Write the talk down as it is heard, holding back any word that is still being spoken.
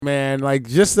Man, like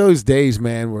just those days,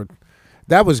 man, were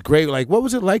that was great. Like, what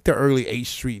was it like the early 8th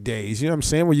Street days? You know what I'm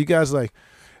saying? Where you guys like,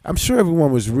 I'm sure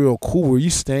everyone was real cool. Were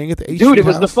you staying at the 8th Dude, Street it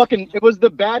was house? it was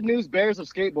the bad news bears of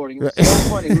skateboarding. It was so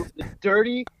funny. We were the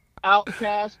dirty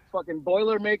outcast fucking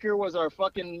Boilermaker was our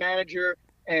fucking manager,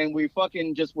 and we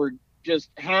fucking just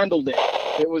handled it.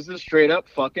 It was the straight up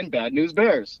fucking bad news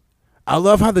bears. I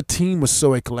love how the team was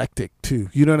so eclectic too.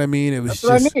 You know what I mean? It was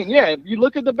That's just. what I mean. Yeah, if you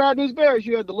look at the bad news bears,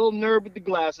 you had the little nerd with the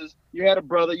glasses, you had a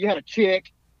brother, you had a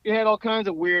chick, you had all kinds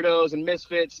of weirdos and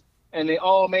misfits, and they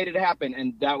all made it happen,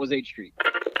 and that was 8th Street.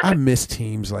 I miss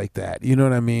teams like that. You know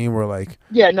what I mean? We're like,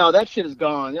 yeah, no, that shit is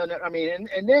gone. I mean,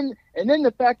 and then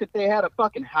the fact that they had a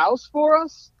fucking house for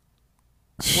us,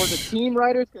 where the team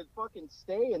writers could fucking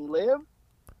stay and live.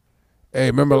 hey,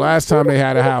 remember last time they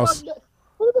had a house?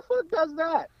 Who the fuck does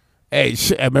that? Hey,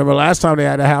 I remember last time they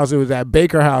had a house? It was that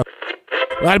Baker house.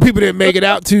 A lot of people didn't make it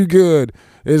out too good.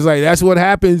 It's like that's what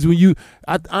happens when you.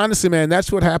 Honestly, man,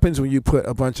 that's what happens when you put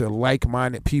a bunch of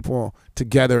like-minded people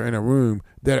together in a room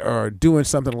that are doing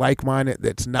something like-minded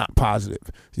that's not positive.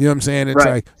 You know what I'm saying? It's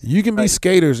Right. like you can be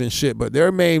skaters and shit, but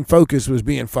their main focus was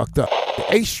being fucked up. The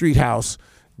 8th Street house,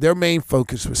 their main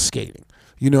focus was skating.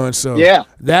 You know, and so Yeah.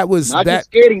 that was Not that.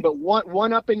 just skating, but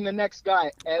one upping the next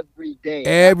guy every day.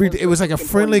 It was like a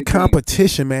friendly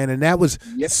competition, man, and that was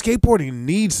Yep. skateboarding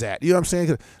needs that. You know what I'm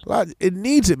saying? 'Cause it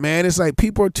needs it, man. It's like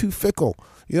people are too fickle.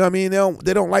 You know what I mean?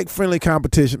 They don't like friendly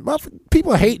competition.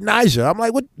 People hate Nigel. I'm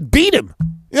like, what? Beat him.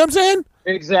 You know what I'm saying?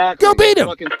 Exactly. Go beat him.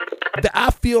 Fucking- I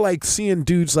feel like seeing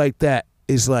dudes like that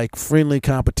is like friendly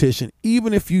competition.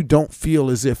 Even if you don't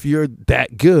feel as if you're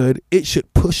that good, it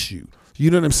should push you. You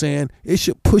know what I'm saying? It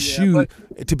should push you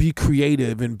to be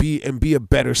creative and be a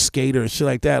better skater and shit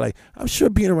like that. Like I'm sure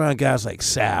being around guys like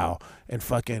Sal and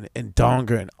fucking and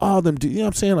Donger and all them, you know what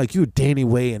I'm saying? Like you, Danny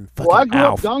Way and fucking Well, I grew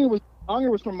Alf. up.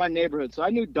 Donger was from my neighborhood, so I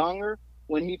knew Donger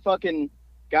when he fucking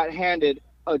got handed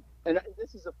a. And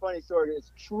this is a funny story.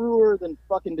 It's truer than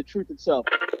fucking the truth itself.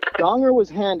 Donger was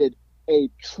handed a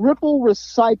triple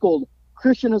recycled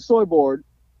Christian Hosoi board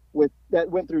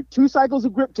that went through 2 cycles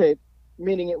of grip tape,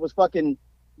 meaning it was fucking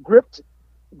gripped.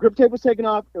 Grip tape was taken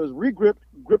off. It was re-gripped.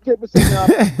 Grip tape was taken off.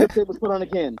 Grip tape was put on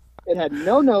again. It had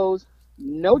no nose,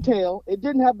 no tail. It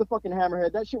didn't have the fucking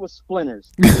hammerhead. That shit was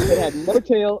splinters. It had no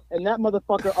tail, and that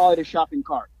motherfucker all had a shopping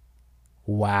cart.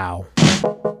 Wow.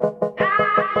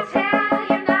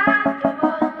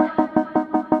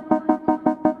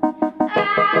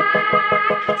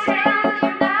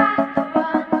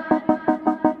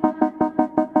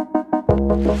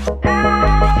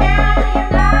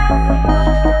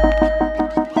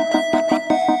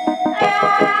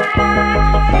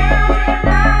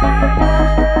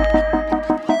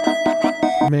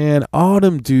 Man, all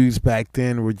them dudes back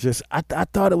then were just. I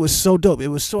thought it was so dope. It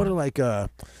was sort of like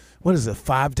what is it?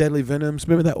 5 Deadly Venoms.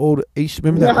 Remember that old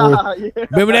Remember that old? Yeah.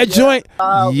 Remember that joint?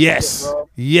 Yes.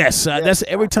 Yes. That's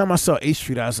every time I saw 8th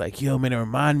Street, I was like, yo, man, it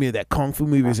reminded me of that kung fu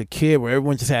movie as a kid where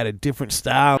everyone just had a different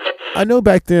style. I know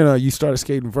back then you started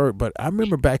skating vert, but I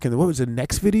remember back in what was the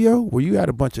next video where you had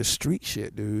a bunch of street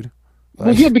shit, dude.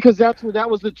 Well, yeah, because that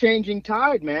was the changing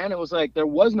tide, man. It was like there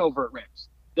was no vert ramps.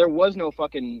 There was no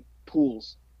fucking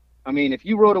pools. I mean, if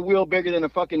you rode a wheel bigger than a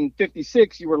fucking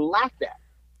 56, you were laughed at.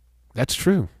 That's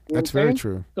true. You know That's what I'm very saying?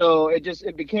 true. So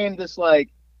it became this like,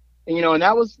 and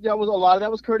that was a lot of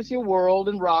that was courtesy of World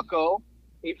and Rocco.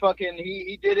 He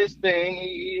did his thing.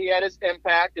 He had his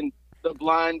impact, and the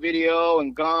Blind video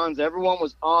and Gons. Everyone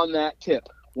was on that tip.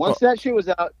 Once that shit was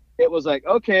out, it was like,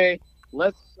 okay,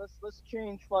 let's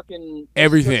change fucking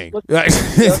Everything.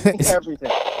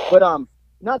 everything. But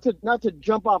not to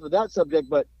jump off of that subject,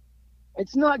 but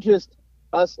it's not just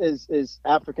us as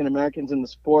African Americans in the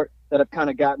sport that have kind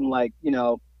of gotten like,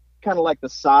 kind of like the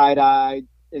side eye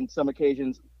in some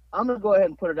occasions. I'm gonna go ahead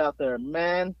and put it out there,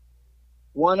 man.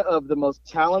 One of the most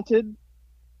talented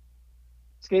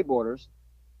skateboarders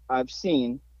I've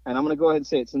seen, and I'm gonna go ahead and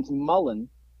say it, since Mullen,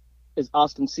 is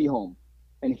Austin Seaholm,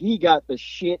 and he got the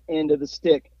shit end of the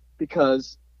stick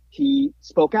because he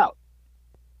spoke out.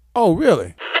 Oh,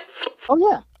 really? Oh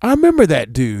yeah. I remember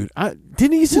that dude. He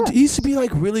used to be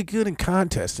like really good in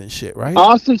contests and shit, right?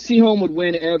 Austin Seaholm would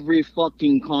win every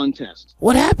fucking contest.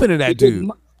 What happened to that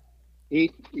dude?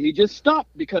 He just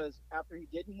stopped because after he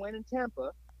didn't win in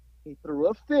Tampa, he threw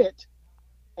a fit,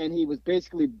 and he was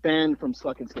basically banned from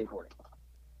fucking skateboarding.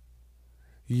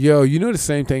 Yo, you know the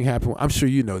same thing happened. I'm sure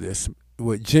you know this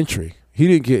with Gentry.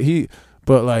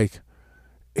 But like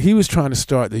he was trying to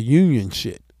start the union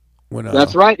shit.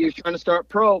 That's right. He was trying to start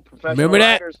professional. Remember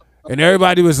that? And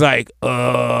everybody was like,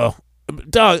 dog,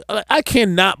 I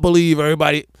cannot believe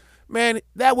everybody. Man,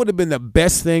 that would have been the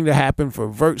best thing to happen for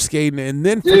vert skating, and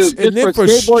then Dude, for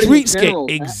skateboarding street in skate. general.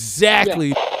 Exactly.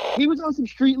 Yeah. He was on some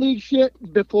street league shit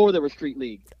before there was street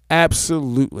league.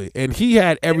 Absolutely. And he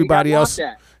had everybody else.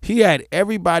 He had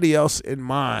everybody else in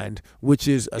mind, which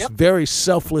is a very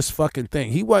selfless fucking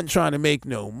thing. He wasn't trying to make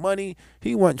no money.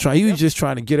 He wasn't trying. He was just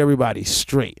trying to get everybody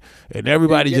straight, and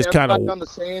everybody just kind of on the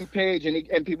same page.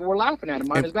 And people were laughing at him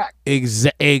behind his back.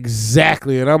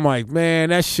 Exactly. And I'm like, man,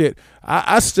 that shit.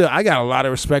 I got a lot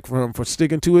of respect for him for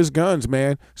sticking to his guns,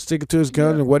 man. Sticking to his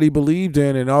guns and what he believed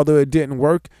in. And although it didn't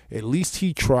work, at least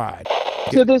he tried.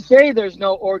 To this day, there's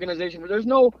no organization. There's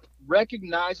no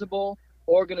recognizable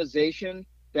organization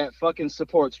that fucking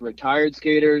supports retired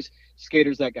skaters,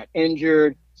 skaters that got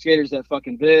injured, skaters that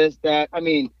fucking this, that. I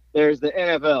mean, there's the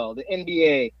NFL, the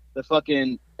NBA, the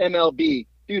fucking MLB.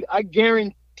 Dude, I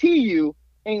guarantee you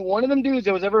ain't one of them dudes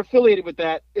that was ever affiliated with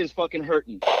that is fucking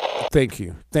hurting. Thank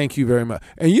you. Thank you very much.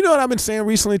 And you know what I've been saying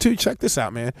recently, too? Check this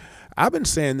out, man. I've been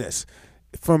saying this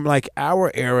from, like, our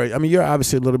era. I mean, you're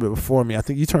obviously a little bit before me. I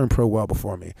think you turned pro well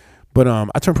before me. But I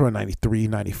turned pro in 93,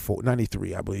 94,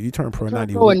 93, I believe. You turned pro in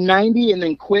 91. Pro in 90 and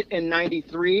then quit in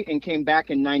 93 and came back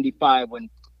in 95 when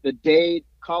the day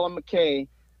Colin McKay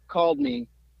called me.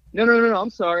 No, I'm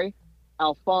sorry.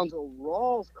 Alfonso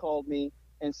Rawls called me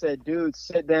and said, dude,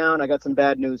 sit down. I got some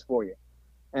bad news for you.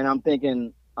 And I'm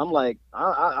thinking, I'm like,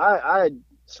 I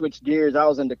switched gears. I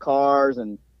was into cars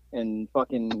and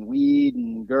fucking weed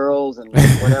and girls and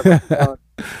whatever.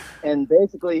 And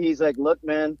basically he's like, look,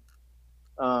 man,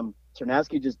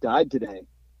 Chernowski just died today.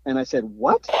 And I said,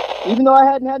 what? Even though I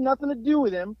hadn't had nothing to do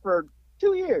with him for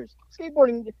 2 years.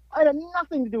 Skateboarding, I had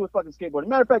nothing to do with fucking skateboarding.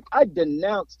 Matter of fact, I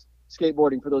denounced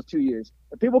skateboarding for those 2 years.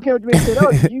 If people came up to me and said,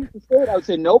 oh, did you used to skate? I would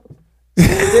say, nope.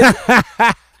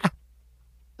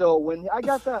 So when I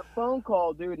got that phone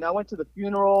call, dude, and I went to the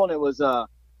funeral, and it was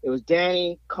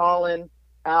Danny, Colin,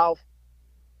 Alf,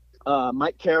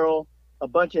 Mike Carroll, a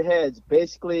bunch of heads.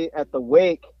 Basically, at the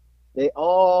wake, they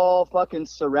all fucking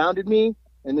surrounded me,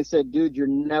 and they said, dude, you're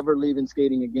never leaving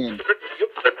skating again.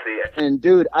 And,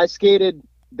 dude, I skated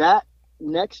that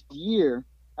next year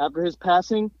after his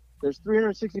passing. There's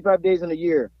 365 days in a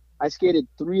year. I skated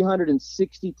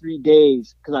 363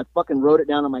 days because I fucking wrote it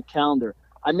down on my calendar.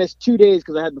 I missed 2 days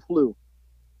because I had the flu.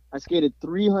 I skated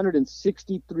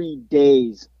 363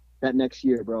 days that next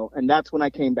year, bro. And that's when I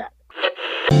came back.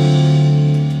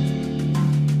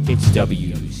 It's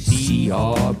WCRP.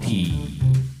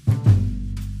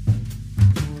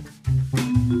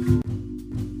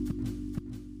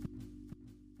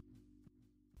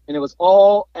 And it was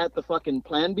all at the fucking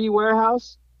Plan B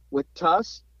warehouse with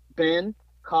Tuss, Ben,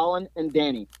 Colin, and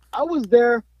Danny. I was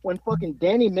there when fucking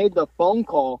Danny made the phone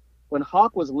call when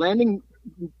Hawk was landing.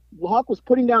 Hawk was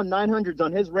putting down 900s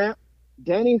on his ramp.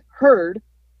 Danny heard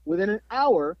within an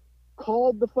hour,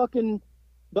 called the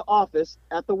office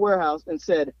at the warehouse and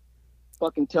said,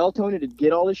 fucking tell Tony to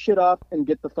get all his shit off and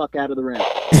get the fuck out of the ramp.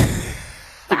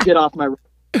 Get off my ramp.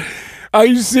 Are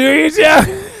you serious? Yeah.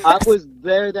 I was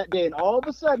there that day, and all of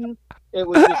a sudden, it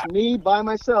was just me by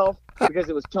myself because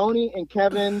it was Tony and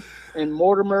Kevin and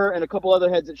Mortimer and a couple other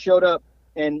heads that showed up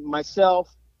and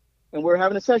myself, and we were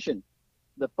having a session.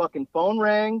 The fucking phone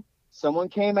rang. Someone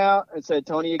came out and said,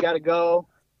 Tony, you got to go.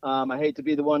 I hate to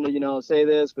be the one to, say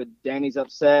this, but Danny's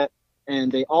upset.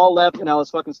 And they all left, and I was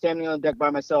fucking standing on the deck by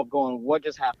myself going, what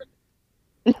just happened?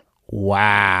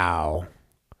 Wow.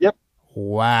 Yep.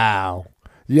 Wow.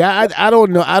 Yeah, I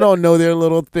don't know. I don't know their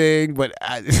little thing, but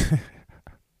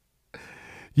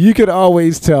you could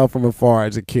always tell from afar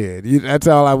as a kid. That's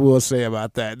all I will say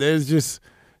about that. There's just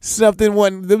something,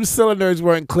 them cylinders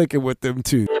weren't clicking with them,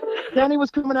 too. Danny was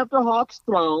coming after Hawk's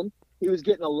throne. He was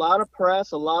getting a lot of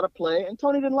press, a lot of play, and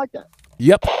Tony didn't like that.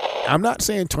 Yep. I'm not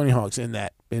saying Tony Hawk's in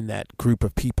that group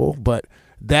of people, but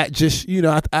that just,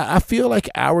 I feel like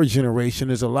our generation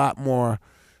is a lot more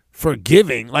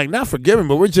forgiving. Like, not forgiving,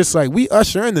 but we're just like, we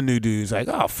usher in the new dudes. Like,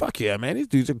 oh, fuck yeah, man. These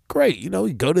dudes are great.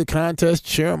 We go to the contest,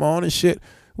 cheer them on and shit.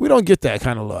 We don't get that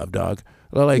kind of love, dog.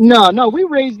 Like, no, we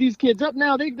raise these kids up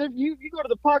now. You go to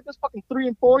the park, there's fucking 3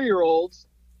 and 4 year olds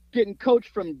getting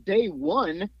coached from day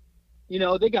one.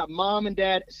 They got mom and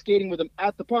dad skating with them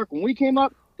at the park. When we came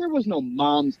up, there was no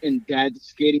moms and dads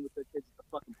skating with their kids at the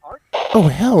fucking park. Oh,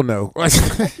 hell no.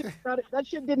 that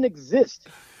shit didn't exist.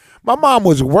 My mom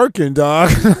was working, dog.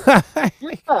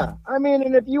 Yeah. I mean,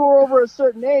 and if you were over a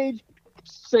certain age,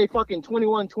 say fucking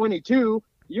 21, 22,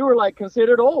 you were like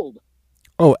considered old.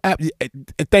 Oh,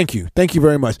 thank you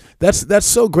very much. That's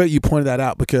so great you pointed that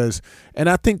out because, and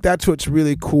I think that's what's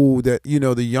really cool that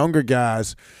the younger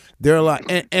guys, they're a lot,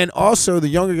 and also the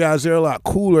younger guys, they're a lot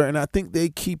cooler, and I think they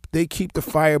keep the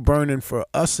fire burning for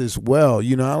us as well.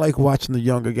 I like watching the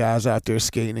younger guys out there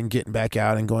skating and getting back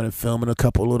out and going and filming a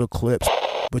couple little clips.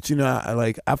 But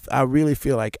I really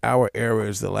feel like our era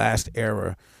is the last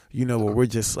era. Where we're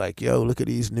just like, yo, look at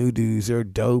these new dudes. They're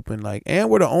dope. And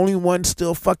we're the only ones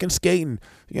still fucking skating.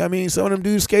 You know what I mean? Some of them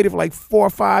dudes skated for like 4 or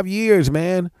 5 years,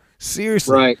 man.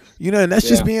 Seriously. Right. And that's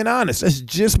just being honest. That's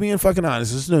just being fucking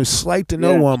honest. There's no slight to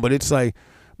no one, but it's like,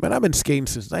 man, I've been skating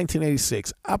since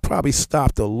 1986. I probably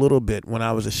stopped a little bit when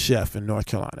I was a chef in North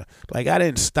Carolina. Like, I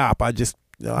didn't stop. I just,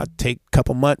 I'd take a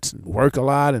couple months and work a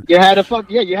lot. And you had to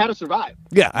survive.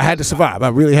 Yeah, I had to survive. I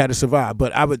really had to survive.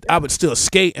 But I would still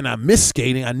skate, and I miss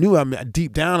skating. I knew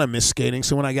deep down I missed skating.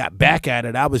 So when I got back at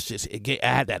it, I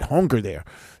had that hunger there,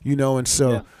 and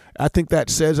so I think that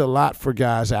says a lot for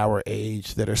guys our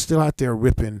age that are still out there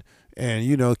ripping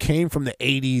and, came from the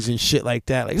 80s and shit like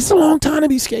that. Like, it's a long time to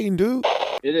be skating, dude.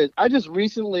 It is. I just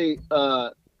recently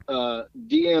DM'd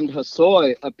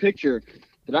Hosoi a picture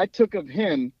that I took of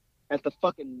him at the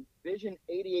fucking Vision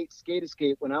 88 skate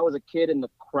escape when I was a kid in the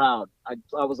crowd. I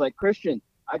was like, Christian,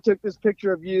 I took this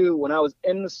picture of you when I was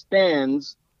in the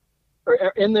stands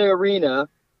or in the arena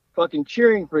fucking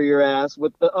cheering for your ass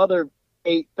with the other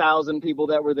 8,000 people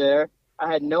that were there. I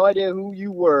had no idea who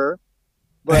you were,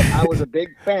 but I was a big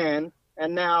fan.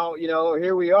 And now,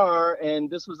 here we are. And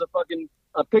this was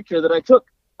a picture that I took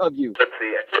of you.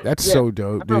 That's so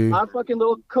dope, dude. My fucking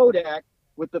little Kodak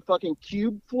with the fucking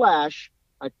cube flash.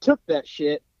 I took that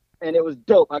shit, and it was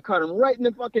dope. I caught him right in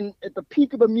at the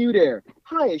peak of a mute air,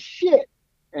 high as shit.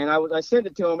 And I sent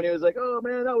it to him, and he was like, "Oh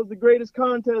man, that was the greatest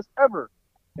contest ever,"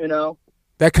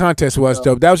 That contest was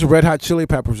dope. That was Red Hot Chili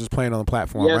Peppers was playing on the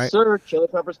platform, right? Yes, sir. Chili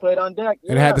Peppers played on deck.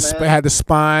 And it had the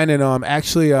spine, and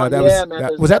actually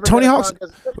was that Tony Hawk's?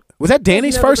 Was that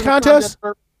Danny's first contest?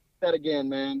 That again,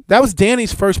 man. That was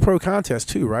Danny's first pro contest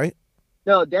too, right?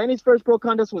 No, Danny's first pro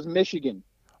contest was Michigan,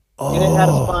 and it had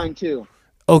a spine too.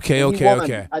 Okay.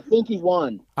 I think he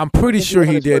won. I'm pretty sure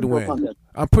he did win.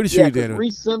 I'm pretty sure he did.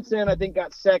 Reese Simpson, I think,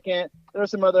 got second. There were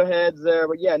some other heads there,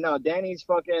 but Danny's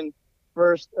fucking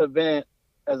first event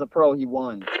as a pro, he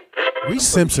won. Reese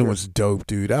Simpson was dope,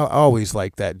 dude. I always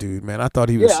liked that dude, man. I thought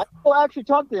he was. Yeah, I actually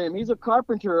talked to him. He's a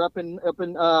carpenter up in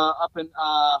I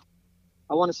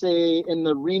want to say in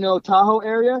the Reno Tahoe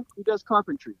area. He does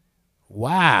carpentry.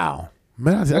 Wow,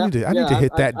 man, I need to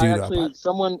hit that dude up.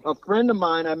 A friend of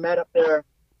mine I met up there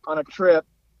on a trip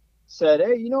said,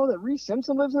 "Hey, you know that Reese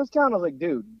Simpson lives in this town?" I was like,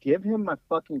 "Dude, give him my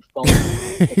fucking phone."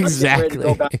 Exactly. I'm ready to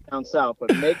go back down south,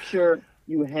 but make sure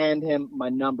you hand him my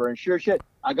number. And sure shit,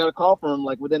 I got a call from him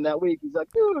like within that week. He's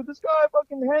like, "Dude, this guy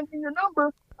fucking handed me your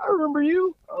number. I remember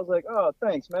you." I was like, "Oh,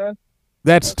 thanks, man."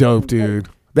 That's dope, dude.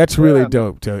 That's really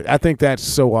dope, dude. I think that's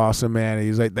so awesome, man.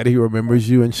 He's like that he remembers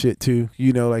you and shit too.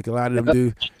 Like a lot of them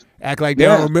do. Act like they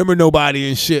don't remember nobody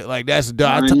and shit. Like that's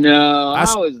I know.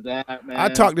 How is that, man? I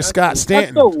talked to Scott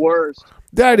Stanton. That's the worst.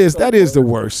 That is the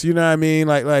worst. You know what I mean?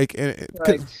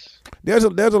 There's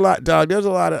a lot, dog. There's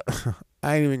a lot of.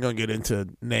 I ain't even gonna get into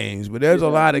names, but there's a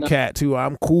lot of cats who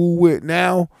I'm cool with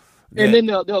now. And then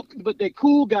they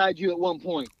cool guide you at one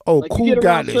point. Oh, like cool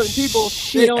guide the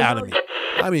shit out of me.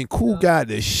 I mean, cool guide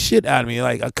the shit out of me.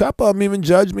 Like a couple of them even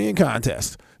judged me in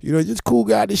contests. Just cool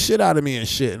guy the shit out of me and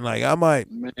shit. And like I might,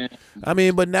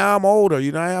 but now I'm older.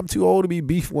 I'm too old to be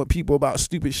beefing with people about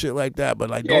stupid shit like that. But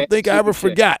like, don't think I ever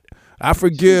forgot. I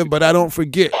forgive, but I don't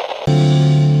forget.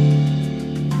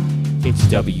 It's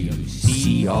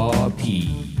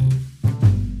WCRP.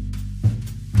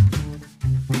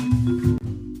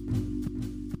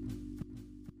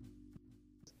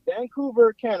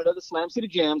 Vancouver, Canada, the Slam City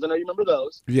Jams. I know you remember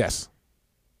those. Yes.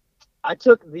 I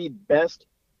took the best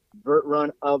vert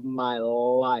run of my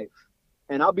life.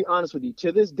 And I'll be honest with you,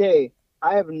 to this day,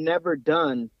 I have never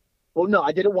done, well, no,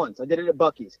 I did it once. I did it at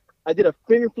Buc-ee's. I did a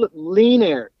finger flip lean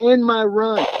air in my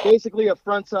run. Basically a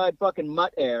frontside fucking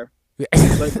mutt air,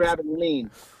 but grab it and lean.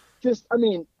 Just,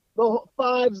 the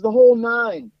fives, the whole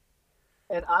nine.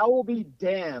 And I will be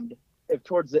damned if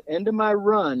towards the end of my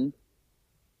run,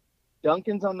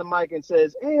 Duncan's on the mic and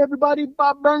says, "Hey, everybody,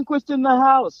 Bob Burnquist in the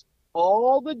house."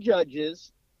 All the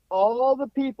judges, all the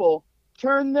people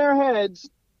turned their heads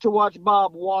to watch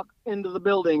Bob walk into the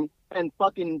building and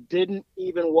fucking didn't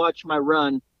even watch my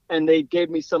run. And they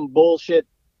gave me some bullshit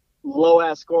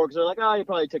low-ass score because they're like, "Oh, he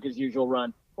probably took his usual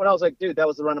run." When I was like, "Dude, that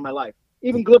was the run of my life."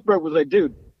 Even Glipberg was like,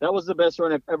 "Dude, that was the best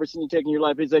run I've ever seen you take in your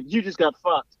life." He's like, "You just got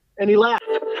fucked." And he laughed.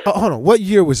 Oh, hold on. What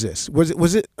year was this? Was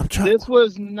it? This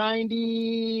was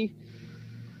 90.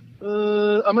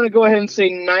 I'm going to go ahead and say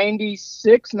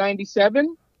 96,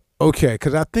 97. Okay,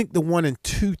 because I think the one in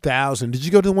 2000. Did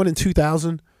you go to the one in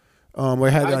 2000? Where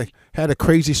it had had a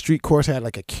crazy street course, had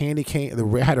like a candy cane.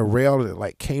 Had a rail that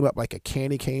like came up like a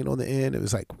candy cane on the end. It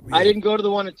was like really... I didn't go to the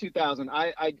one in 2000.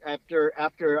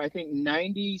 After I think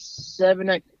 97.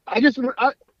 I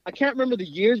can't remember the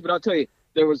years, but I'll tell you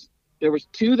there was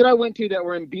two that I went to that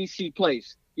were in BC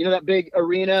Place. You know that big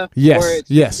arena where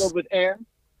it's filled with air.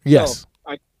 Yes. So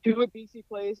I two at BC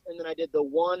Place, and then I did the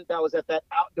one that was at that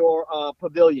outdoor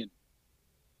pavilion.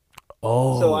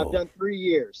 Oh. So I've done 3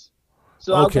 years.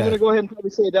 So I'm going to go ahead and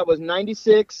probably say that was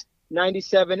 96,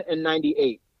 97, and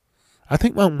 98. I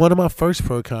think one of my first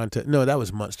pro content. No, that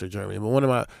was Munster, Germany. But one of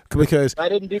my because I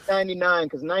didn't do 99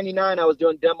 because 99 I was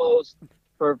doing demos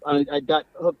for. I got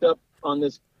hooked up on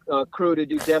this crew to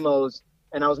do demos,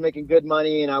 and I was making good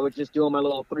money, and I was just doing my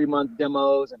little 3-month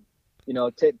demos, and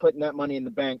putting that money in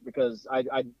the bank because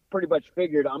I pretty much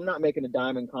figured I'm not making a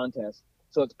diamond contest,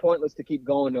 so it's pointless to keep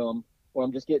going to them, or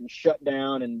I'm just getting shut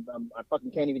down and I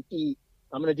fucking can't even eat.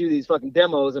 I'm going to do these fucking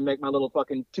demos and make my little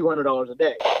fucking $200 a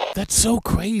day. That's so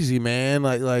crazy, man.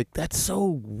 Like that's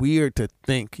so weird to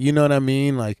think. You know what I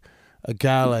mean? Like a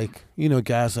guy like,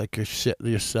 guys like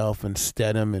yourself and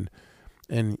Stedham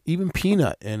and even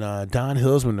Peanut and Don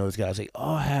Hillsman, those guys, they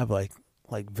all have like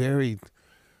very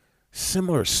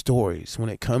similar stories when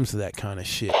it comes to that kind of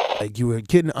shit. Like you were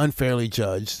getting unfairly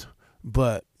judged,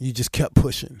 but you just kept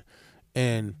pushing.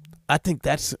 And I think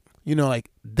that's,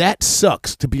 that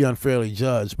sucks to be unfairly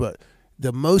judged, but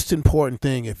the most important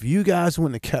thing, if you guys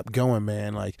wouldn't have kept going,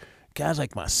 man, like guys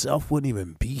like myself wouldn't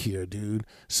even be here, dude.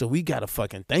 So we got to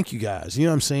fucking thank you guys. You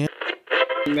know what I'm saying?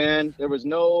 Man, there was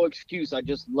no excuse. I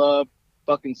just love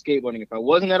fucking skateboarding. If I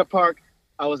wasn't at a park,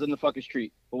 I was in the fucking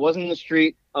street. If I wasn't in the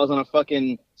street, I was on a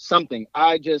fucking something.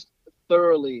 I just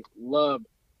thoroughly loved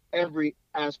every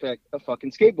aspect of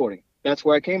fucking skateboarding. That's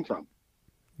where I came from.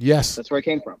 Yes. That's where I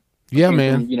came from. Yeah,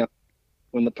 man. From,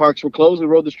 when the parks were closed, we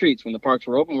rode the streets. When the parks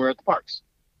were open, we were at the parks.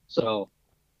 So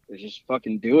just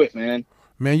fucking do it, man.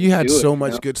 Man, you had so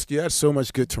much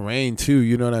good terrain too.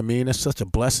 You know what I mean? It's such a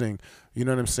blessing. You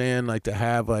know what I'm saying? Like to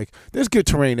have there's good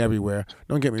terrain everywhere.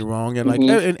 Don't get me wrong. And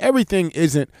and everything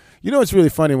isn't. It's really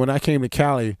funny when I came to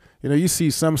Cali. You see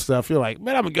some stuff. You're like,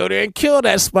 man, I'm gonna go there and kill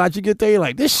that spot. You get there, you're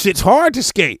like, this shit's hard to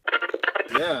skate.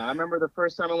 Yeah, I remember the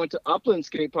first time I went to Upland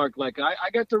Skate Park. Like I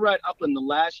got to ride Upland the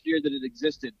last year that it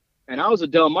existed, and I was a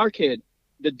Del Mar kid.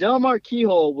 The Del Mar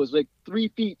keyhole was like 3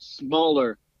 feet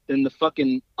smaller than the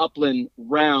fucking Upland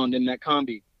round in that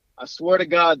combi. I swear to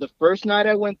God, the first night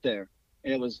I went there,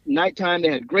 and it was nighttime,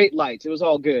 they had great lights. It was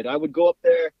all good. I would go up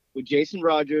there with Jason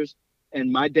Rogers and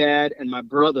my dad and my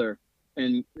brother,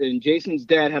 and Jason's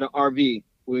dad had an RV.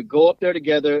 We would go up there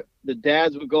together. The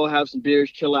dads would go have some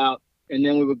beers, chill out, and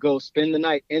then we would go spend the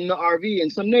night in the RV in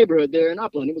some neighborhood there in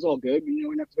Upland. It was all good. We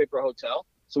didn't have to pay for a hotel.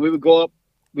 So we would go up.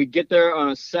 We'd get there on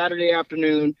a Saturday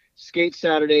afternoon, skate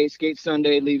Saturday, skate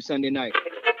Sunday, leave Sunday night.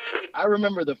 I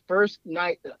remember the first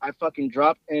night that I fucking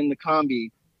dropped in the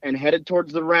combi and headed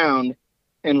towards the round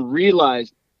and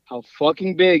realized how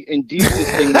fucking big and deep this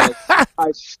thing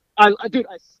was. Dude,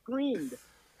 I screamed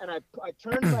and I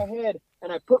turned my head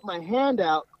and I put my hand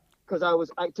out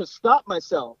because to stop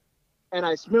myself. And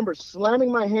I remember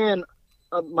slamming my hand,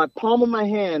 my palm of my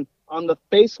hand on the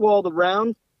face wall of the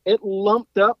round. It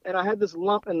lumped up, and I had this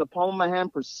lump in the palm of my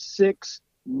hand for 6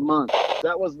 months.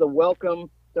 That was the welcome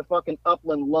to fucking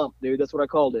Upland lump, dude. That's what I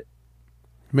called it.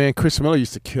 Man, Chris Miller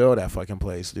used to kill that fucking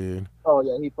place, dude. Oh,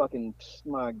 yeah, he fucking,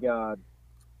 my God.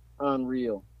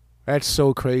 Unreal. That's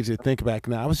so crazy to think back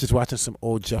now. I was just watching some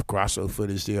old Jeff Grosso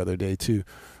footage the other day, too,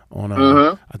 on,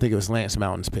 I think it was Lance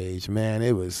Mountain's page. Man,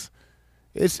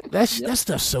 that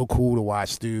stuff's so cool to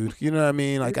watch, dude. You know what I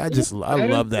mean? Like, I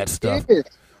love that stuff.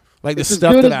 Like the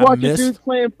stuff that I missed. Dudes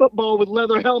playing football with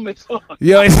leather helmets on.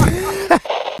 Yeah,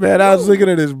 man, I was looking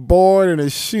at his board and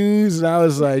his shoes, and I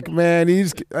was like, man,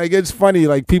 it's funny.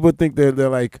 Like people think they're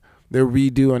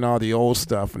redoing all the old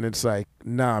stuff, and it's like,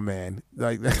 nah, man.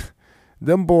 Like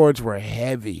them boards were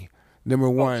heavy. Number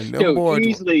one, them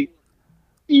boards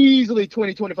easily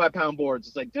 20, 25 pound boards.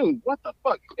 It's like, dude, what the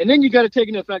fuck? And then you got to take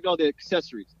into effect all the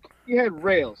accessories. You had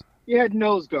rails, you had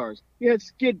nose guards, you had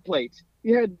skid plates.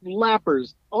 You had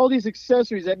lappers, all these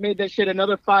accessories that made that shit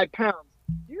another 5 pounds.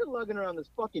 You're lugging around this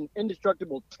fucking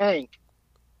indestructible tank.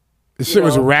 The shit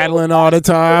was rattling all the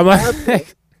time.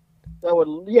 That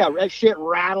shit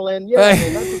rattling. Yeah,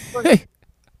 man, that's what's funny.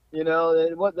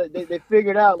 They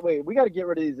figured out, wait, we got to get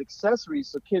rid of these accessories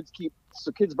so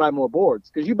kids buy more boards.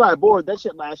 Because you buy a board, that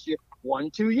shit lasts you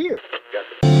 1-2 years.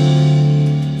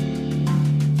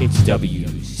 It's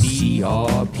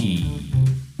WCRP.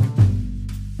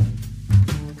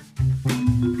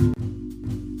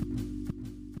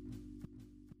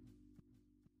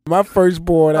 my first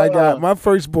board, I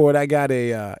got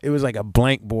a. It was like a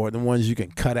blank board, the ones you can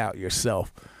cut out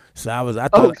yourself. So I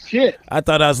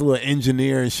thought I was a little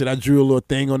engineer and shit. I drew a little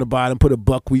thing on the bottom, put a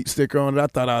buckwheat sticker on it. I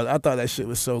thought that shit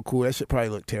was so cool. That shit probably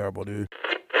looked terrible, dude.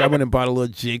 I went and bought a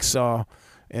little jigsaw,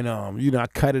 and I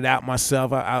cut it out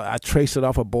myself. I traced it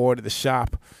off a board at the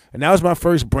shop, and that was my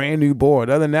first brand new board.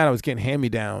 Other than that, I was getting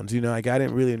hand-me-downs. Like I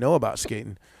didn't really know about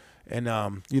skating, and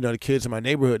the kids in my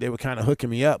neighborhood, they were kind of hooking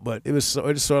me up, but it was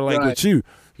sort of like with you,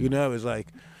 it was like.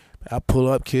 I pull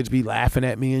up, kids be laughing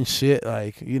at me and shit.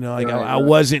 Like, I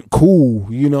wasn't cool.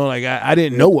 Like I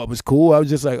didn't know what was cool. I was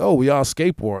just like, oh, we all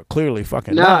skateboard. Clearly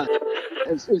fucking not.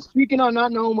 And speaking on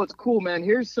not knowing what's cool, man,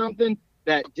 here's something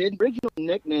that original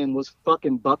nickname was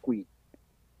fucking buckwheat.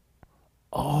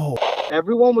 Oh.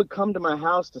 Everyone would come to my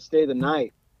house to stay the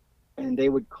night, and they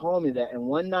would call me that. And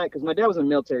one night, because my dad was in the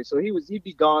military, so he'd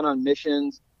be gone on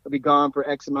missions. He'd be gone for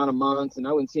X amount of months, and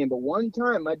I wouldn't see him. But one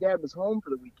time, my dad was home for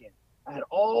the weekend. I had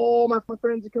all my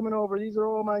friends coming over. These are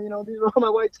all my, these are all my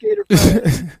white skater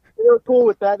friends. They were cool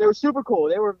with that. They were super cool.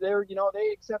 They were,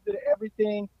 they accepted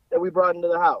everything that we brought into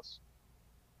the house.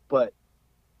 But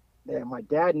man, my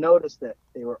dad noticed that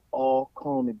they were all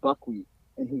calling me buckwheat,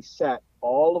 and he sat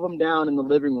all of them down in the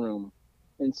living room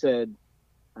and said,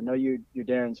 "I know you're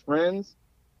Darin's friends,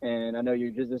 and I know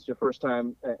this is your first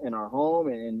time in our home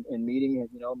and meeting,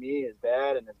 me, his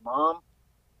dad, and his mom.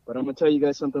 But I'm gonna tell you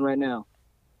guys something right now.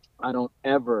 I don't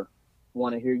ever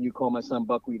want to hear you call my son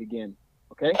buckwheat again.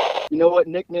 Okay? You know what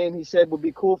nickname he said would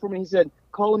be cool for me? He said,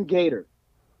 call him Gator.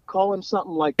 Call him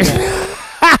something like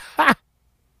that."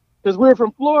 Because we were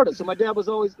from Florida, so my dad was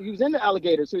into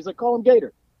alligators, so he's like, call him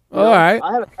Gator. All right.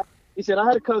 He said, I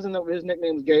had a cousin that his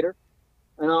nickname was Gator.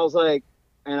 And I was like,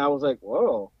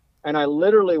 whoa. And I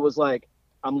literally was like,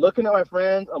 I'm looking at my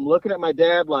friends. I'm looking at my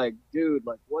dad like, dude,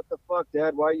 like, what the fuck,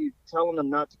 Dad? Why are you telling them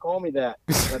not to call me that?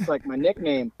 That's like my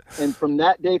nickname. And from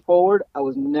that day forward, I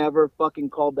was never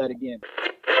fucking called that again.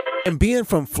 And being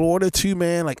from Florida too,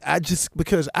 man, like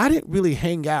because I didn't really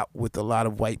hang out with a lot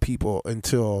of white people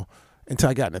until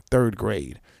I got in the third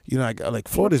grade. Like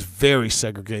Florida's very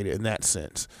segregated in that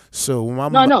sense. So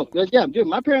when yeah, dude,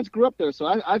 my parents grew up there, so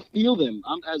I feel them.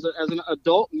 I'm as an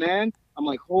adult man. I'm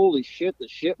like, holy shit, the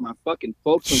shit my fucking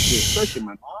folks went through, especially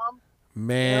my mom.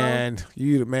 Man,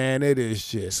 it is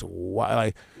just wild.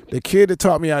 Like the kid that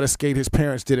taught me how to skate, his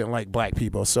parents didn't like black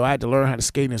people, so I had to learn how to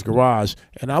skate in his garage,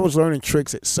 and I was learning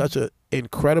tricks at such an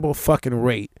incredible fucking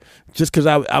rate, just because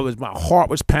my heart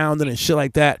was pounding and shit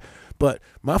like that. But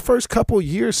my first couple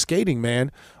years skating,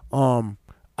 man,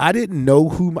 I didn't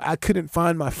know I couldn't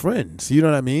find my friends. You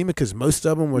know what I mean? Because most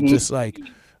of them were just like,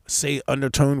 say,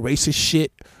 undertone racist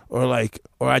shit, or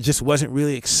I just wasn't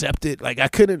really accepted. Like I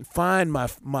couldn't find my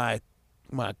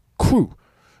crew.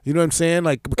 You know what I'm saying?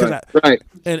 Like because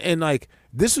and like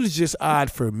this was just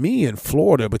odd for me in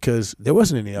Florida because there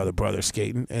wasn't any other brothers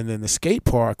skating, and then the skate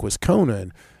park was Kona,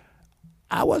 and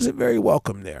I wasn't very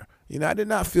welcome there. I did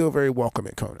not feel very welcome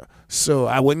at Kona, so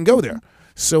I wouldn't go there.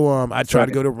 So I tried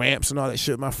to go to ramps and all that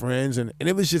shit with my friends, and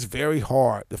it was just very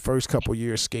hard the first couple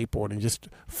years skateboarding, just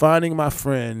finding my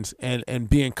friends and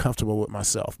being comfortable with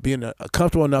myself, being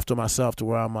comfortable enough to myself to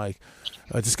where I'm like,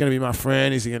 is this going to be my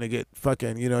friend? Is he going to get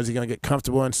fucking, is he going to get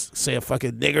comfortable and say a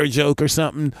fucking nigger joke or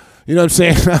something? You know what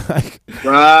I'm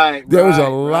saying? There was a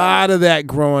lot of that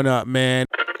growing up, man.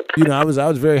 I was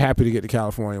very happy to get to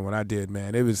California when I did,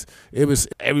 man. It was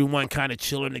everyone kind of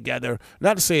chilling together.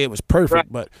 Not to say it was perfect,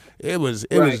 but it was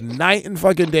night and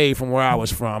fucking day from where I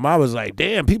was from. I was like,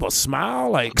 damn, people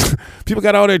smile, like people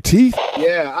got all their teeth.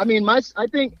 Yeah, I mean, I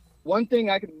think one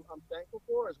thing I'm thankful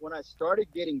for is when I started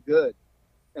getting good,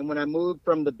 and when I moved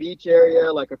from the beach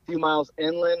area, like a few miles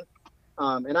inland,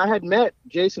 and I had met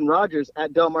Jason Rogers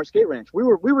at Del Mar Skate Ranch. We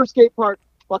were skate park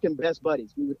fucking best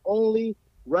buddies. We would only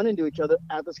run into each other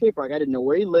at the skate park. I didn't know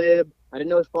where he lived. I didn't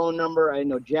know his phone number. I didn't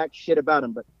know jack shit about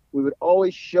him, but we would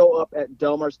always show up at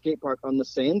Del Mar Skate Park on the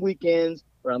same weekends,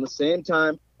 around the same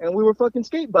time, and we were fucking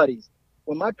skate buddies.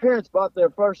 When my parents bought their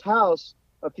first house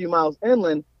a few miles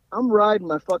inland, I'm riding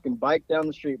my fucking bike down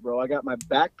the street, bro. I got my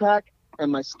backpack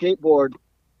and my skateboard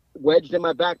wedged in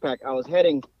my backpack. I was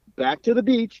heading back to the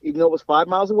beach, even though it was 5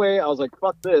 miles away. I was like,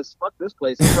 fuck this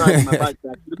place. I'm riding my bike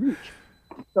back to the beach.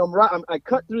 So I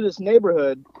cut through this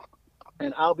neighborhood,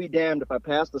 and I'll be damned if I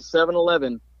pass the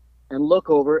 7-Eleven and look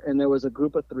over, and there was a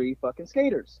group of 3 fucking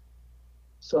skaters.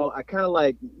 So I kind of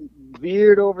like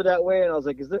veered over that way, and I was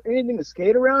like, is there anything to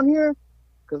skate around here?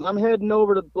 Because I'm heading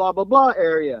over to blah, blah, blah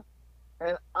area.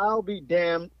 And I'll be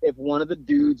damned if one of the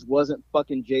dudes wasn't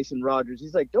fucking Jason Rogers.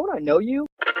 He's like, don't I know you?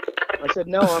 I said,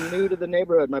 no, I'm new to the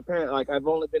neighborhood. My parents, I've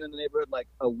only been in the neighborhood like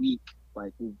a week.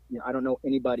 I don't know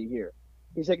anybody here.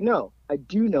 He's like, no, I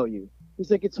do know you.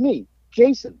 He's like, it's me,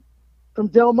 Jason, from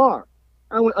Del Mar.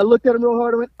 I looked at him real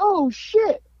hard. I went, oh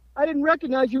shit, I didn't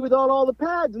recognize you with all the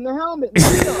pads and the helmet. And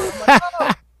the I'm like,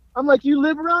 oh. I'm like, you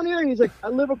live around here? And he's like, I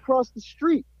live across the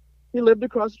street. He lived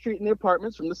across the street in the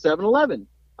apartments from the 7-Eleven.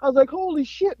 I was like, holy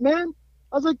shit, man.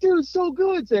 I was like, dude, so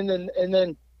good. And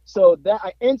then so that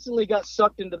I instantly got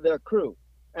sucked into their crew.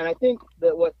 And I think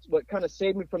that what kind of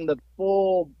saved me from the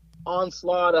full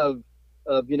onslaught of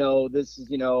this is,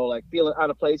 like feeling out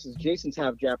of place is Jason's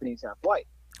half Japanese, half white.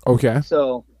 Okay.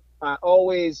 So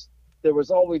there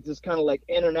was always this kind of like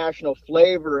international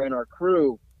flavor in our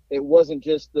crew. It wasn't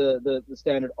just the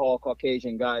standard all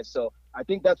Caucasian guys. So I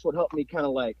think that's what helped me kind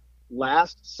of like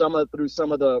last through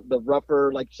some of the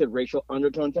rougher, like you said, racial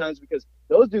undertone times, because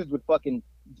those dudes would fucking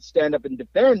stand up and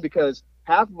defend, because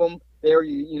half of them, they were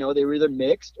either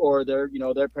mixed or their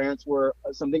parents were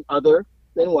something other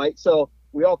than white. So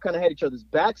we all kind of had each other's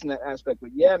backs in that aspect.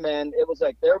 But yeah, man, it was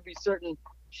like there would be certain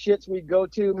shits we'd go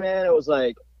to, man. It was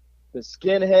like the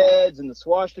skinheads and the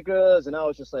swastikas, and I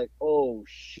was just like, oh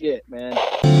shit, man.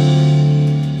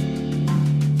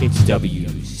 It's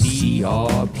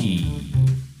WCRP.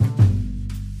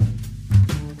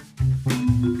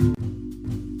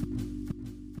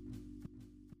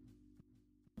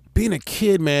 Being a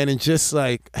kid, man, and just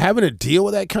like having to deal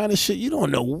with that kind of shit, you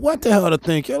don't know what the hell to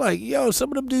think. You're like, yo,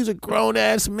 some of them dudes are grown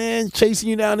ass men chasing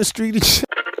you down the street and shit.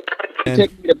 They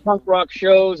take me to punk rock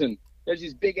shows, and there's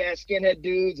these big ass skinhead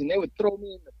dudes, and they would throw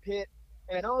me in the pit.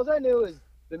 And all I knew is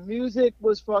the music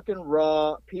was fucking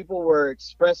raw. People were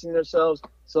expressing themselves.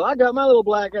 So I got my little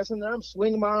black ass in there. I'm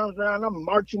swinging my arms around. I'm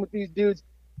marching with these dudes.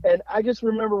 And I just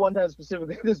remember one time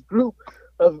specifically, this group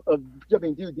of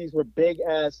dude, these were big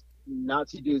ass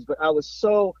Nazi dudes, but I was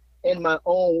so in my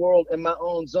own world, in my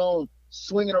own zone,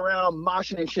 swinging around,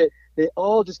 moshing and shit. They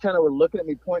all just kind of were looking at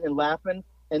me, pointing and laughing.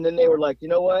 And then they were like, you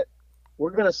know what? We're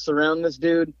going to surround this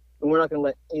dude, and we're not going to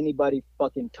let anybody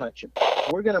fucking touch him.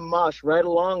 We're going to mosh right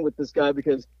along with this guy,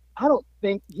 because I don't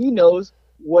think he knows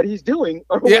what he's doing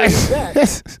or where he's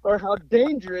at or how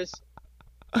dangerous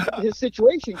his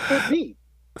situation could be.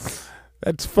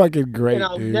 That's fucking great, and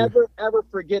I'll dude. never, ever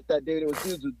forget that, dude. It was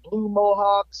dudes with blue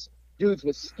mohawks, dudes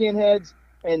with skinheads.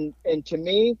 And to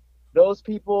me, those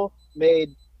people made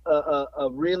a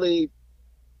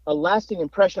lasting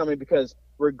impression on me, because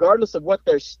regardless of what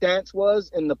their stance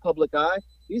was in the public eye,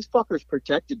 these fuckers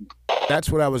protected me. That's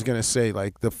what I was going to say.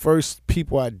 Like, the first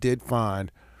people I did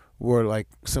find were like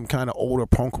some kind of older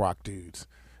punk rock dudes.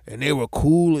 And they were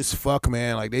cool as fuck,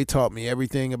 man. Like, they taught me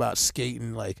everything about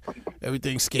skating, like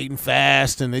everything skating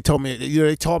fast, and they taught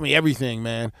me everything,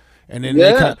 man. And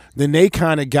then they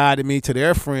kind of guided me to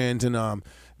their friends, and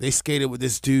they skated with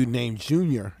this dude named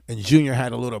Junior, and Junior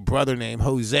had a little brother named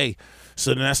Jose.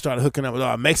 So then I started hooking up with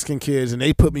all Mexican kids, and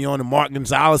they put me on to Mark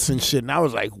Gonzalez and shit, and I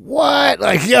was like, what?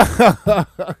 Like, yeah.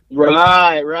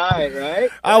 Right.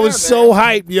 I was so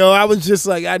hyped, yo. I was just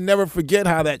like, I never forget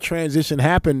how that transition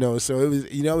happened, though. So it was,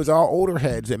 it was all older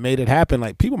heads that made it happen.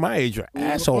 Like, people my age are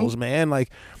assholes, man.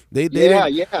 Like, they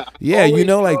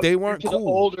like they weren't cool. The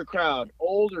older crowd,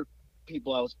 older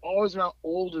people. I was always around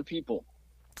older people.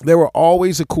 They were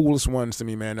always the coolest ones to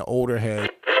me, man. The older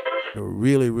heads. They're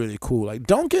really, really cool. Like,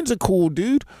 Duncan's a cool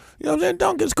dude. You know what I'm saying?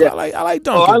 Duncan's cool. Yeah. I like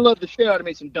Duncan. Oh, I love the shit out of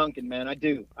me some Duncan, man. I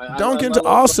do. Duncan's an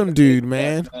awesome dude,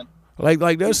 man.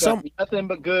 Like there's some nothing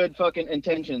but good fucking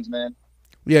intentions, man.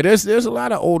 Yeah, there's a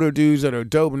lot of older dudes that are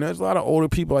dope, and there's a lot of older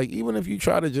people. Like, even if you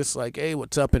try to just like, hey,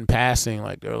 what's up in passing?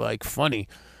 Like, they're like funny.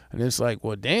 And it's like,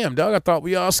 well, damn, dog, I thought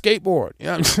we all skateboard. You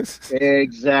know what I'm saying?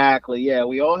 Exactly. Yeah,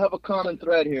 we all have a common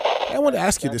thread here. I want to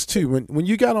ask you this too. When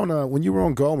you got on, when you were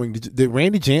on Going, did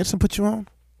Randy Jansen put you on?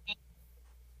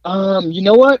 You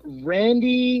know what?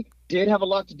 Randy did have a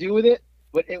lot to do with it,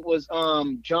 but it was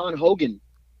John Hogan.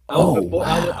 I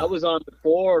was on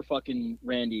before fucking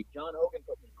Randy. John Hogan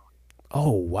put me on.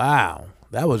 Oh wow.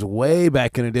 That was way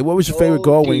back in the day. What was your favorite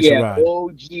Gull Wings to ride?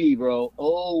 OG, bro.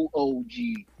 OG.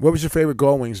 What was your favorite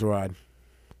Gull Wings to ride?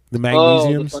 The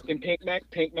magnesiums? Oh, the fucking pink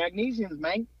magnesiums,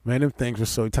 man. Man, them things were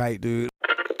so tight, dude.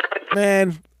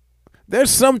 Man, there's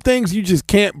some things you just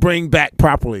can't bring back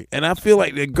properly. And I feel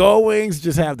like the Gull Wings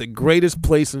just have the greatest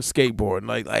place in skateboarding.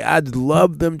 Like I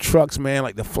love them trucks, man.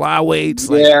 Like the flyweights.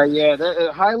 Yeah.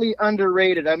 They're highly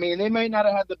underrated. I mean, they might not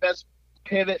have had the best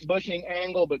pivot bushing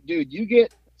angle, but, dude, you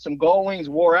get some Gull Wings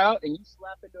wore out, and you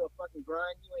slap into a fucking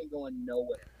grind, you ain't going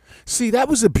nowhere. See, that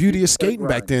was the beauty of skating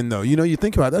back then, though. You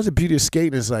think about it, that's the beauty of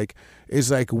skating.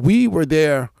 It's like we were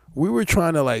there. We were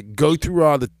trying to like go through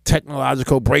all the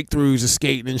technological breakthroughs of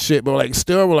skating and shit, but like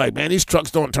still we're like, man, these trucks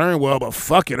don't turn well, but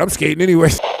fuck it, I'm skating anyway.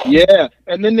 Yeah,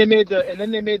 and then they made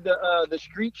the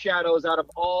street shadows out of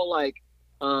all like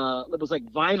it was like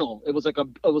vinyl. It was like it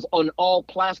was an all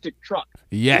plastic truck.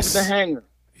 Yes. With the hanger.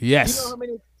 Yes. You know how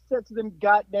many sets of them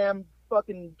goddamn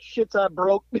fucking shits I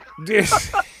broke?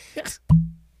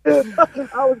 I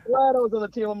was glad I was on the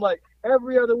team. I'm like,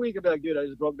 every other week I'd be like, dude, I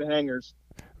just broke the hangers.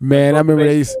 Man, I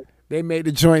remember they made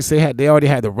the joints. They already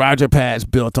had the Roger pads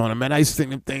built on them. Man, I used to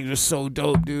think them things were so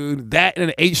dope, dude. That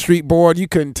and an 8th Street board, you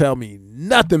couldn't tell me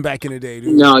nothing back in the day,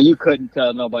 dude. No, you couldn't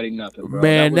tell nobody nothing, bro.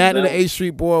 Man, that and the 8th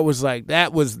Street board was like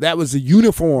that was a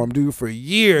uniform, dude, for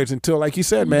years until, like you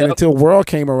said, man, until World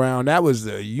came around. That was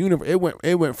the uniform.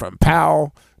 It went from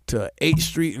Powell to 8th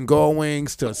Street and Gold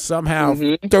Wings to somehow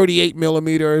 38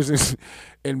 millimeters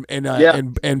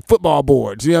and football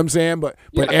boards. You know what I'm saying? But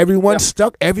everyone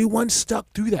stuck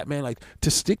through that, man. Like,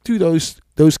 to stick through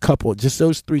those couple, just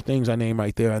those 3 things I named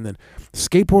right there. And then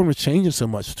skateboarding was changing so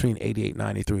much between 88 and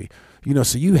 93. You know,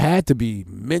 so you had to be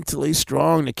mentally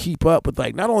strong to keep up with,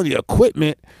 like, not only the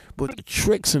equipment but the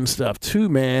tricks and stuff too,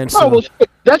 man. So, well,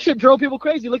 that shit drove people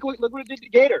crazy. Look what it did to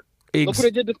Gator. Look what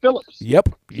it did to Phillips. Yep.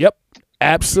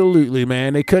 Absolutely,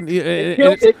 man. They couldn't.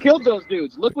 It killed those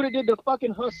dudes. Look what it did to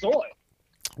fucking Hosoi.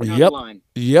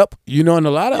 Yep. You know, and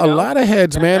a lot of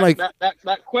heads, man. Like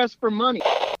that quest for money.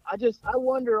 I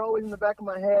wonder always in the back of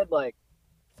my head, like,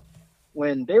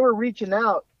 when they were reaching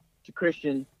out to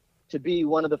Christian to be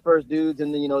one of the first dudes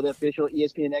in the the official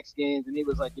ESPN X Games, and he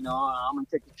was like, I'm gonna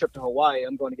take the trip to Hawaii.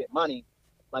 I'm going to get money.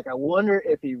 Like, I wonder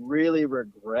if he really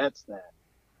regrets that.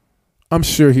 I'm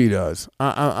sure he does.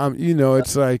 I'm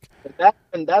it's like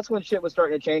and that's when shit was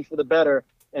starting to change for the better.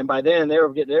 And by then they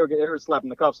were slapping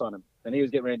the cuffs on him, and he was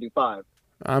getting ready to do 5.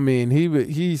 I mean,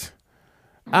 he's.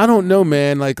 I don't know,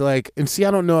 man. Like, and see,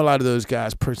 I don't know a lot of those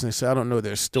guys personally, so I don't know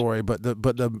their story. But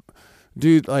the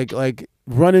dude, like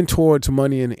running towards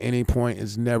money at any point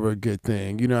is never a good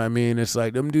thing. You know what I mean? It's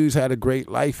like them dudes had a great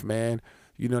life, man.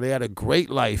 You know, they had a great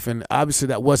life, and obviously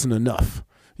that wasn't enough.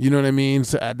 You know what I mean?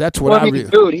 So that's what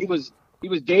dude, he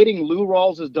was dating Lou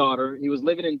Rawls' daughter. He was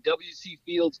living in W.C.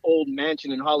 Fields' old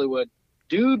mansion in Hollywood.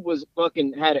 Dude was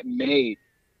fucking had it made.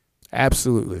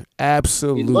 Absolutely.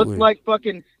 He looked like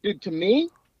fucking dude to me.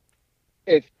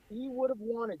 If he would have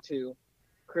wanted to,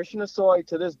 Christian Hosoi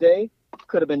to this day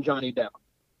could have been Johnny Depp.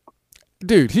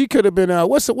 Dude, he could have been.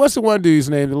 What's the one dude's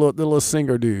name? The little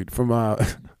singer dude from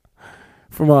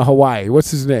Hawaii.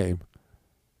 What's his name?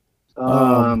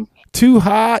 Too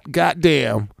Hot.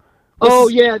 Goddamn.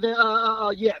 Yeah.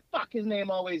 Fuck, his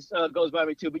name always goes by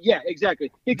me too. But yeah,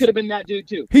 exactly. He could have been that dude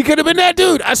too. He could have been that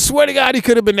dude. I swear to God, he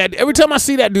could have been that. Every time I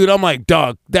see that dude, I'm like,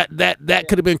 dog, that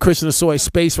could have been Christian Hosoi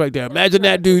space right there. Imagine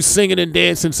that dude singing and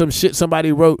dancing some shit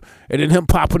somebody wrote, and then him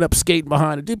popping up skating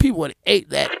behind it. Dude, people would have ate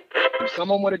that. If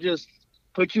someone would have just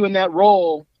put you in that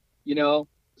role,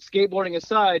 skateboarding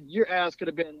aside, your ass could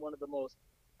have been one of the most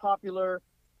popular,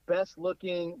 best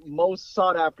looking, most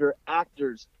sought after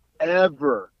actors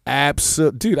ever.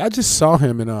 Absolutely, dude. I just saw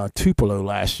him in Tupelo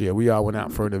last year. We all went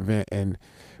out for an event, and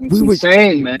we were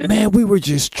insane, man. Man, we were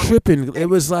just tripping. It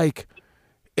was like,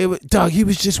 dog. He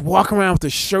was just walking around with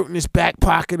a shirt in his back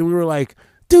pocket, and we were like,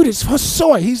 dude, it's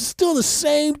Hosoi. He's still the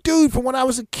same dude from when I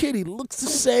was a kid. He looks the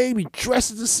same. He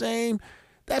dresses the same.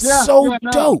 That's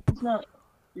dope.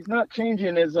 He's not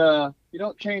changing his. You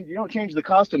don't change the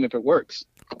costume if it works.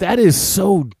 That is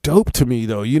so dope to me,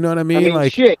 though. You know what I mean? I mean,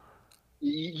 like, shit.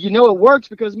 It works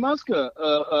because Muska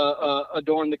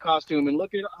adorned the costume, and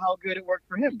look at how good it worked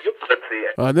for him.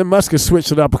 Then Muska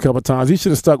switched it up a couple times. He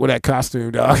should have stuck with that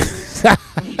costume, dog.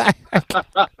 But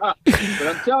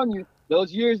I'm telling you,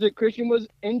 those years that Christian was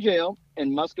in jail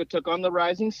and Muska took on the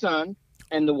Rising Sun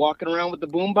and the walking around with the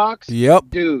boombox. Yep,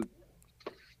 dude.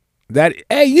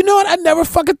 Hey, you know what? I never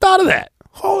fucking thought of that.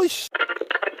 Holy shit!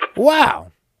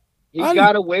 Wow. He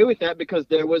got away with that because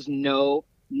there was no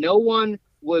one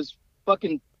was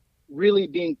fucking really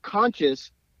being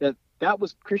conscious that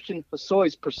was Christian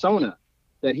Hosoi's persona,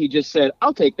 that he just said,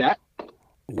 I'll take that.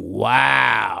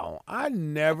 Wow. I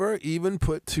never even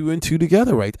put 2 and 2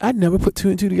 together, right? I never put 2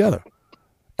 and 2 together.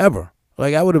 Ever.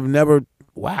 Like, I would have never,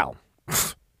 wow.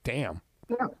 Damn.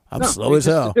 I'm slow as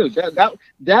hell. Dude,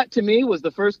 that to me was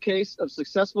the first case of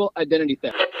successful identity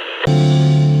theft.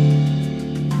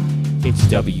 It's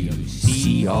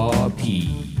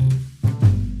WCRP.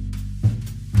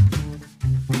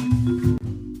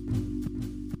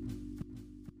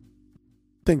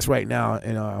 Things right now,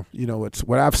 and it's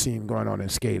what I've seen going on in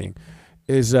skating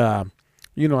is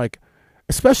like,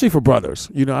 especially for brothers,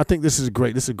 I think this is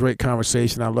a great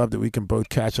conversation. I love that we can both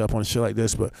catch up on shit like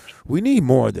this, but we need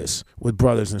more of this with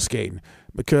brothers in skating,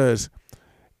 because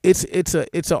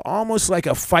it's almost like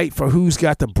a fight for who's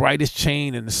got the brightest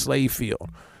chain in the slave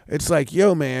field. It's like,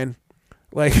 yo, man,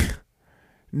 like,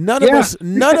 None of us.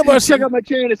 Check out my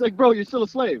chain. It's like, bro, you're still a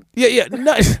slave. Yeah.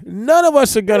 None of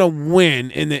us are gonna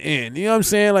win in the end. You know what I'm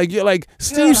saying? Like, you're like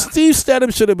Steve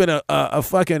Stedham should have been a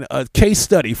fucking case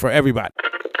study for everybody.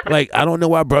 Like, I don't know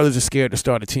why brothers are scared to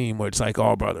start a team where it's like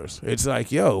all brothers. It's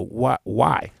like, yo,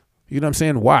 why? You know what I'm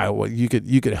saying? Why? Well, you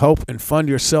could help and fund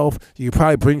yourself. You could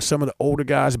probably bring some of the older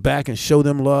guys back and show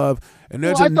them love. And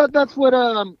I thought that's what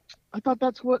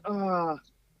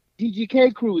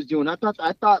DGK crew was doing. I thought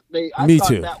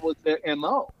that was their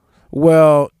MO.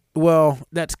 Well,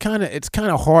 it's kind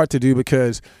of hard to do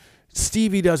because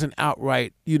Stevie doesn't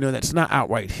outright, that's not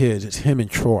outright his. It's him and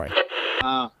Troy.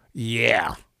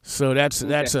 Yeah. So that's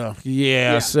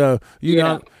yeah. So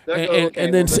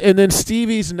and then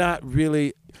Stevie's not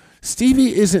really.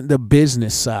 Stevie isn't the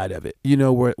business side of it,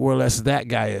 where less that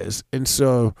guy is, and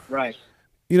so right.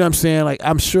 You know what I'm saying? Like,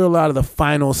 I'm sure a lot of the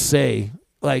final say,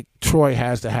 like, Troy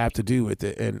has to have to do with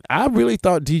it. And I really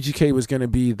thought DGK was going to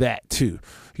be that too,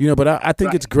 but I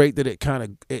think it's great that it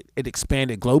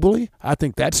expanded globally. I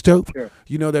think that's dope. Sure.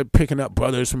 They're picking up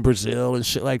brothers from Brazil and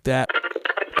shit like that.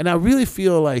 And I really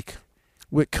feel like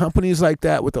with companies like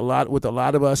that, with a lot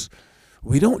of us,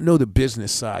 we don't know the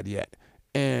business side yet.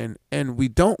 And we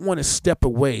don't want to step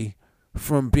away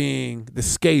from being the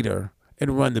skater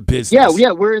and run the business.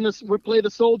 Yeah, we're playing the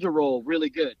soldier role really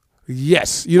good.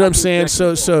 Yes, you know what I'm saying.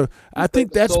 So I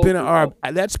think that's been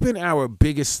our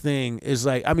biggest thing. Is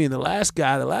like, I mean, the last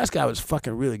guy was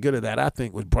fucking really good at that. I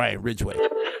think was Bryan Ridgeway.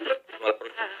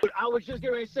 I was just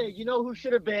going to say, who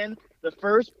should have been the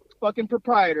first fucking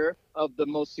proprietor of the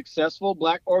most successful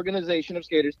black organization of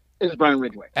skaters is Bryan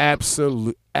Ridgeway. Absolutely.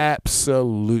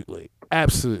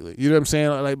 You know what I'm saying?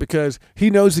 Like, because he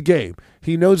knows the game.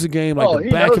 He knows the game like the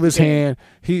back of his hand.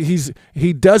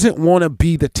 He doesn't want to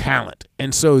be the talent.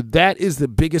 And so that is the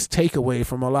biggest takeaway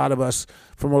from a lot of us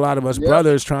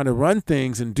brothers trying to run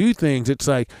things and do things. It's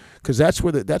like, because that's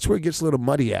where it gets a little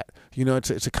muddy at.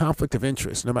 It's a conflict of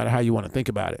interest, no matter how you want to think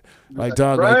about it. Like,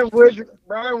 dog,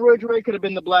 Bryan Ridgeway could have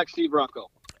been the Black Steve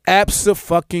Rocco.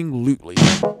 Abso-fucking-lutely.